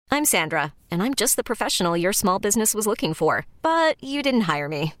I'm Sandra, and I'm just the professional your small business was looking for. But you didn't hire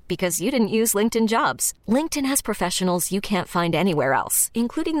me because you didn't use LinkedIn Jobs. LinkedIn has professionals you can't find anywhere else,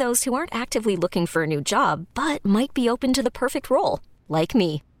 including those who aren't actively looking for a new job, but might be open to the perfect role, like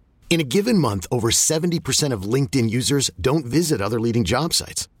me. In a given month, over 70% of LinkedIn users don't visit other leading job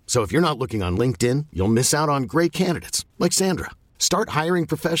sites. So if you're not looking on LinkedIn, you'll miss out on great candidates like Sandra. Start hiring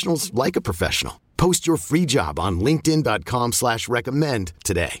professionals like a professional. Post your free job on linkedin.com/recommend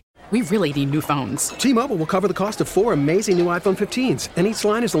today. We really need new phones. T-Mobile will cover the cost of 4 amazing new iPhone 15s, and each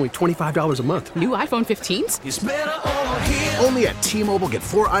line is only $25 a month. New iPhone 15s? It's better over here. Only at T-Mobile, get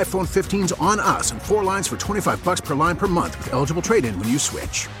 4 iPhone 15s on us and 4 lines for $25 per line per month with eligible trade-in when you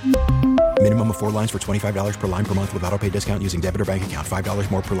switch. Minimum of 4 lines for $25 per line per month with autopay discount using debit or bank account. $5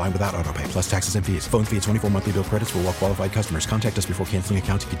 more per line without autopay, plus taxes and fees. Phone fee at 24 monthly bill credits for well-qualified customers. Contact us before canceling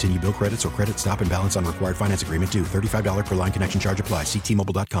account to continue bill credits or credit stop and balance on required finance agreement due. $35 per line connection charge applies. See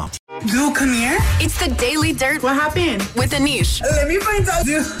T-Mobile.com. Dude, come here. It's the Daily Dirt. What happened? With Anish. Let me find out.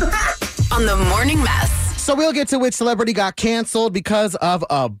 On the Morning Mess. So we'll get to which celebrity got canceled because of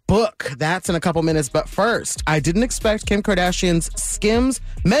a book. That's in a couple minutes. But first, I didn't expect Kim Kardashian's SKIMS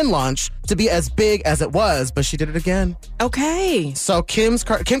men launch to be as big as it was, but she did it again. Okay. So Kim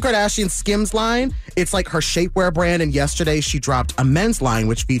Kardashian's SKIMS line, it's like her shapewear brand, and yesterday she dropped a men's line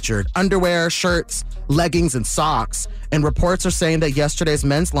which featured underwear, shirts, leggings, and socks. And reports are saying that yesterday's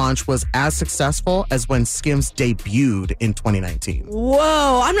men's launch was as successful as when SKIMS debuted in 2019.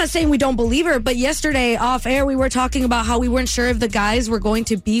 Whoa, I'm not saying we don't believe her, but yesterday off air we were talking about how we weren't sure if the guys were going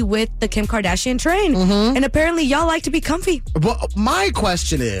to be with the Kim Kardashian train. Mm-hmm. And apparently y'all like to be comfy. Well, my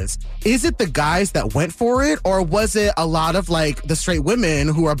question is it the guys that went for it, or was it a lot of like the straight women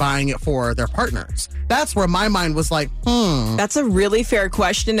who are buying it for their partners? That's where my mind was like, That's a really fair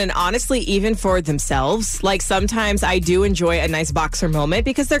question. And honestly, even for themselves, like sometimes I do enjoy a nice boxer moment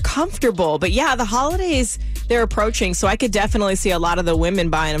because they're comfortable. But yeah, the holidays, they're approaching. So I could definitely see a lot of the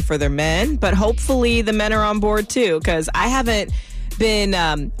women buying them for their men. But hopefully the men are on board too, because I haven't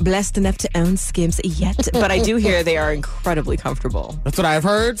been blessed enough to own SKIMS yet. But I do hear they are incredibly comfortable. That's what I've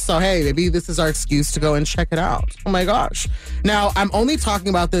heard. So, hey, maybe this is our excuse to go and check it out. Oh, my gosh. Now, I'm only talking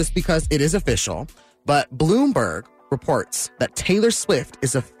about this because it is official. But Bloomberg reports that Taylor Swift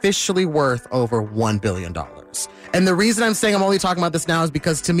is officially worth over $1 billion. And the reason I'm saying I'm only talking about this now is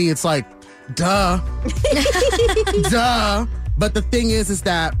because to me it's like, duh. Duh. But the thing is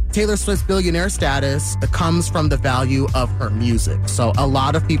that Taylor Swift's billionaire status comes from the value of her music. So a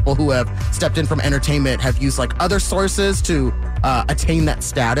lot of people who have stepped in from entertainment have used like other sources to attain that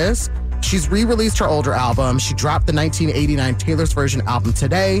status. She's re-released her older album. She dropped the 1989 Taylor's Version album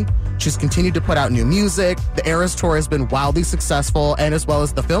today. She's continued to put out new music. The Eras Tour has been wildly successful, and as well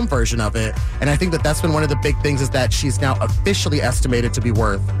as the film version of it. And I think that that's been one of the big things, is that she's now officially estimated to be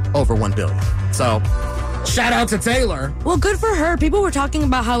worth over $1 billion. So shout out to Taylor. Well, good for her. People were talking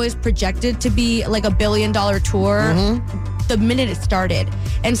about how it's projected to be like $1 billion tour the minute it started.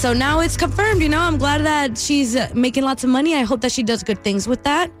 And so now it's confirmed, you know. I'm glad that she's making lots of money. I hope that she does good things with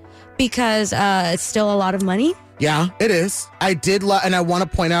that, because it's still a lot of money. Yeah, it is. I did, and I want to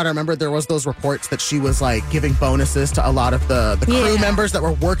point out, I remember there was those reports that she was like giving bonuses to a lot of the crew members that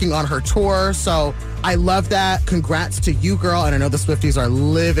were working on her tour. So I love that. Congrats to you, girl. And I know the Swifties are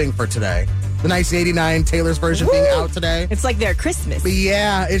living for today. The 1989 Taylor's Version being out today. It's like their Christmas. But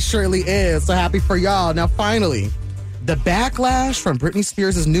yeah, it surely is. So happy for y'all. Now, finally, the backlash from Britney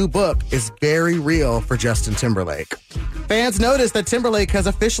Spears' new book is very real for Justin Timberlake. Fans noticed that Timberlake has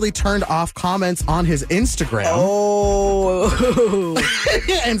officially turned off comments on his Instagram. Oh.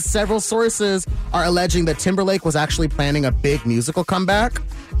 And several sources are alleging that Timberlake was actually planning a big musical comeback.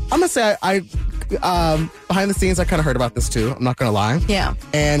 I'm going to say I behind the scenes, I kind of heard about this too. I'm not going to lie. Yeah.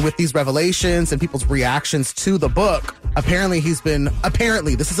 And with these revelations and people's reactions to the book, apparently,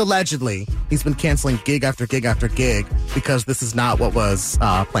 this is allegedly, he's been canceling gig after gig after gig because this is not what was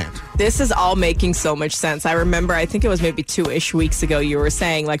planned. This is all making so much sense. I remember, I think it was maybe 2-ish weeks ago, you were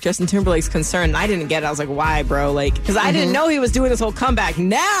saying like Justin Timberlake's concerned. I didn't get it. I was like, why, bro? Like, because I didn't know he was doing this whole comeback.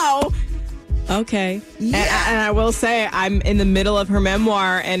 Now, okay. Yeah. And I will say, I'm in the middle of her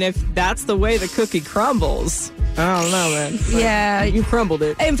memoir, and if that's the way the cookie crumbles, I don't know, man. Yeah. You crumbled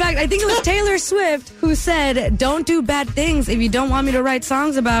it. In fact, I think it was Taylor Swift who said, don't do bad things if you don't want me to write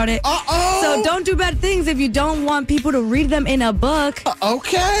songs about it. Uh-oh. So don't do bad things if you don't want people to read them in a book.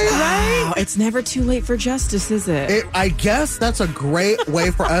 Okay. Right? Wow, it's never too late for justice, is it? I guess that's a great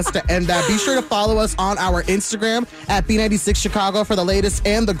way for us to end that. Be sure to follow us on our Instagram at B96 Chicago for the latest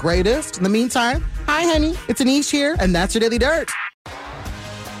and the greatest. In the meantime, hi, honey. It's Anish here, and that's your Daily Dirt.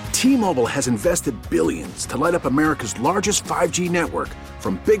 T-Mobile has invested billions to light up America's largest 5G network,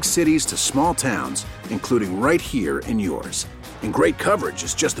 from big cities to small towns, including right here in yours. And great coverage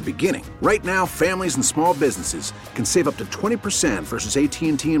is just the beginning. Right now, families and small businesses can save up to 20% versus AT&T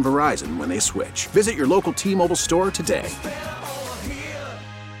and Verizon when they switch. Visit your local T-Mobile store today.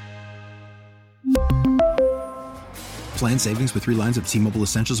 Plan savings with 3 lines of T-Mobile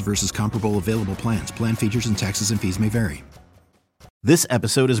Essentials versus comparable available plans. Plan features and taxes and fees may vary. This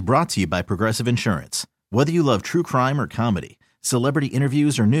episode is brought to you by Progressive Insurance. Whether you love true crime or comedy, celebrity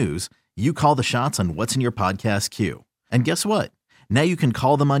interviews or news, you call the shots on what's in your podcast queue. And guess what? Now you can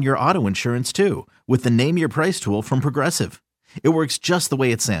call them on your auto insurance too with the Name Your Price tool from Progressive. It works just the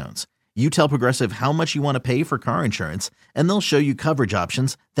way it sounds. You tell Progressive how much you want to pay for car insurance, and they'll show you coverage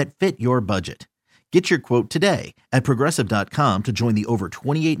options that fit your budget. Get your quote today at Progressive.com to join the over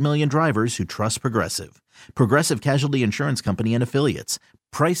 28 million drivers who trust Progressive. Progressive Casualty Insurance Company and Affiliates.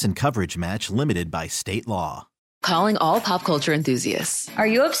 Price and coverage match limited by state law. Calling all pop culture enthusiasts. Are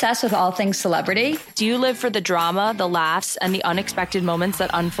you obsessed with all things celebrity? Do you live for the drama, the laughs, and the unexpected moments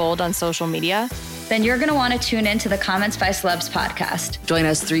that unfold on social media? Then you're going to want to tune in to the Comments by Celebs podcast. Join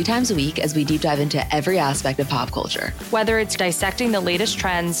us 3 times a week as we deep dive into every aspect of pop culture. Whether it's dissecting the latest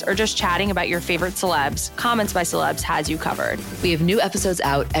trends or just chatting about your favorite celebs, Comments by Celebs has you covered. We have new episodes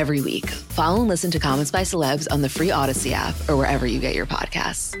out every week. Follow and listen to Comments by Celebs on the free Odyssey app or wherever you get your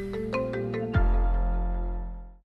podcasts.